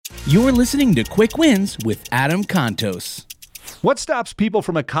You're listening to Quick Wins with Adam Contos. What stops people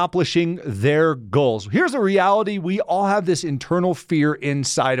from accomplishing their goals? Here's the reality. We all have this internal fear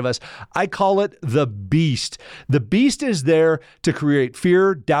inside of us. I call it the beast. The beast is there to create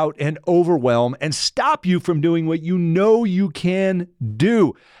fear, doubt, and overwhelm and stop you from doing what you know you can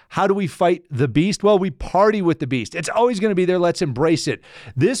do. How do we fight the beast? Well, we party with the beast. It's always going to be there. Let's embrace it.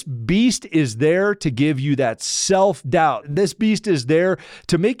 This beast is there to give you that self-doubt. This beast is there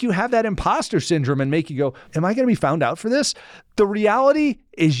to make you have that imposter syndrome and make you go, am I going to be found out for this? The reality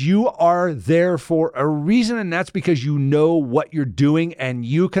is you are there for a reason, and that's because you know what you're doing and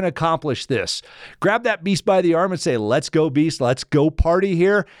you can accomplish this. Grab that beast by the arm and say, let's go, beast. Let's go party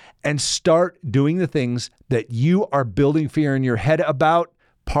here, and start doing the things that you are building fear in your head about.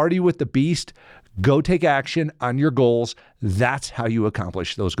 Party with the beast. Go take action on your goals. That's how you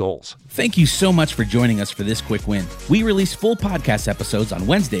accomplish those goals. Thank you so much for joining us for this Quick Win. We release full podcast episodes on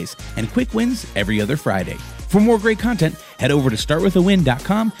Wednesdays and Quick Wins every other Friday. For more great content, head over to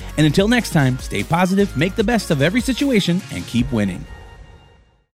startwithawin.com. And until next time, stay positive, make the best of every situation, and keep winning.